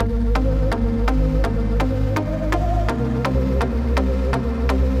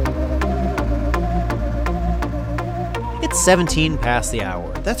17 past the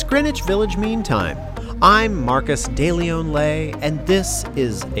hour. That's Greenwich Village Mean Time. I'm Marcus DeLeon Lay, and this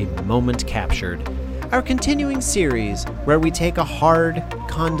is A Moment Captured, our continuing series where we take a hard,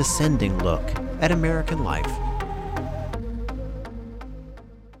 condescending look at American life.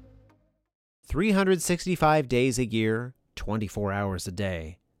 365 days a year, 24 hours a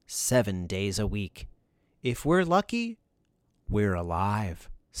day, 7 days a week. If we're lucky, we're alive.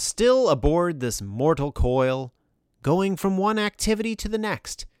 Still aboard this mortal coil, going from one activity to the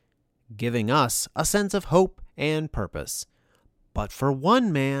next, giving us a sense of hope and purpose. But for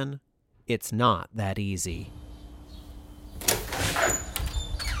one man, it's not that easy.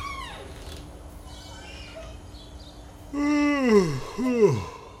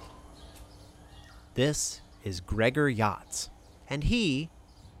 This is Gregor Yachts, and he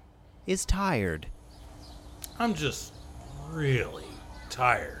is tired. I'm just really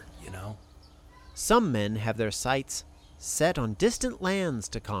tired, you know? Some men have their sights set on distant lands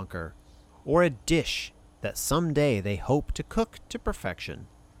to conquer, or a dish that someday they hope to cook to perfection.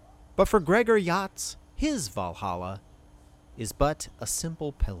 But for Gregor Yachts, his Valhalla is but a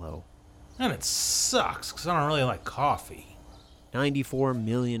simple pillow. And it sucks, because I don't really like coffee. 94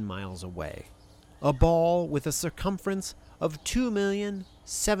 million miles away. A ball with a circumference of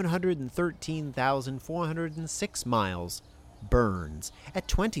 2,713,406 miles burns at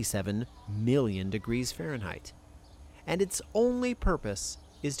 27 million degrees Fahrenheit. And its only purpose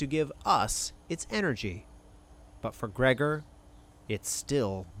is to give us its energy. But for Gregor, it's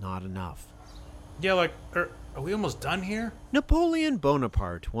still not enough. Yeah, like, are we almost done here? Napoleon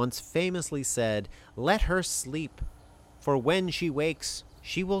Bonaparte once famously said, "Let her sleep, for when she wakes,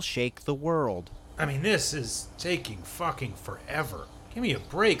 she will shake the world." I mean, this is taking fucking forever. Give me a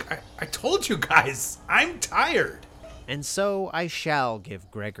break. I told you guys, I'm tired. And so I shall give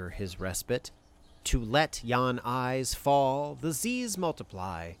Gregor his respite, to let yon eyes fall, the Z's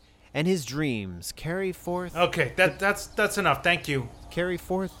multiply, and his dreams carry forth... Okay, that's enough. Thank you. Carry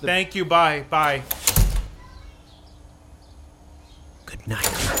forth the... Thank you, bye. Good night.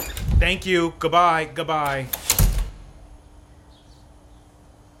 Thank you, goodbye.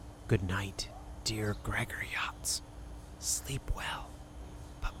 Good night, dear Gregor Yachts. Sleep well.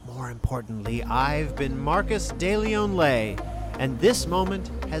 But more importantly, I've been Marcus DeLeon Lay, and this moment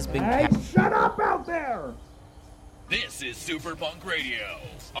has been... Hey, shut up out there! This is Super Punk Radio.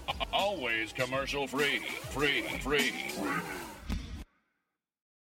 Always commercial free.